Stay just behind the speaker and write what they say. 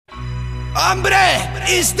Hombre,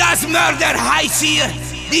 ist das mörderheiß hier.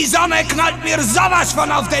 Die Sonne knallt mir sowas von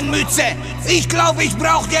auf den Mütze. Ich glaube, ich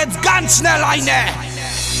brauche jetzt ganz schnell eine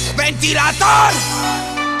Ventilator.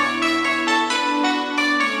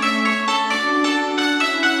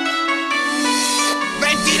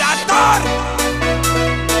 Ventilator.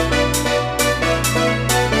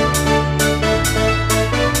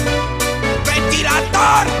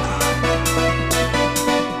 Ventilator.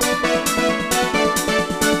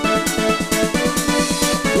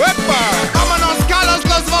 Vámonos, Carlos,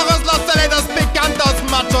 los Woches, los Toledos, Picantos,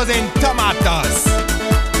 Machos en Tomatos.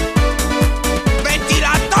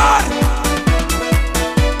 Ventilator!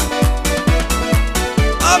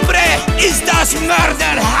 Hombre, ist das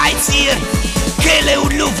mörderheiß hier! Kehle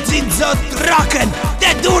und Luft sind so trocken,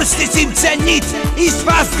 der Durst ist im Zenit, ist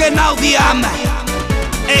fast genau wie am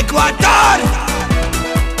Äquatorrr!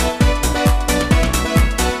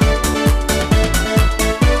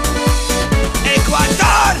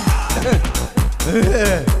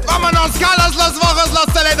 Vámonos, Carlos, los Woches,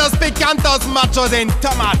 los Toledos, Picantos, Machos en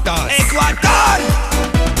Tomatos. Äquatorrr!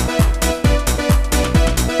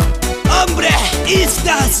 Hombre, ist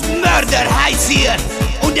das mörderheiß hier!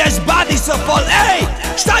 Und das Bad ist so voll. Ey,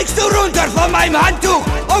 steigst du runter von meinem Handtuch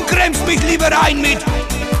und cremst mich lieber ein mit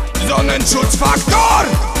Sonnenschutzfaktor!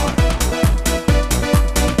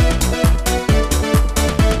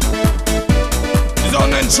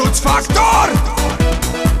 Sonnenschutzfaktor!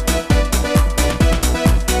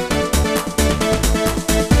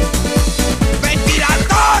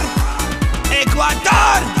 Ventilator!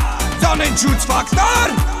 Äquatorrr! Sonnenschutzfaktor!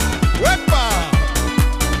 Wepa!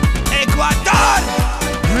 Äquatorrr!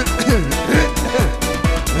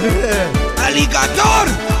 Alligator!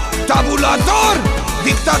 Tabulator!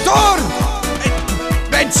 Diktator!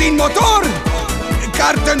 Benzinmotor!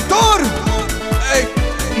 Kartentor!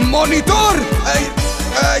 Monitor!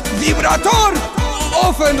 Vibrator!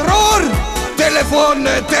 Ofenrohr! Telefon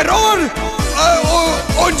Terror!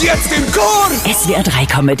 Und jetzt im Chor! SWR3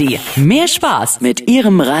 Comedy. Mehr Spaß mit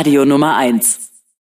Ihrem Radio Nummer 1.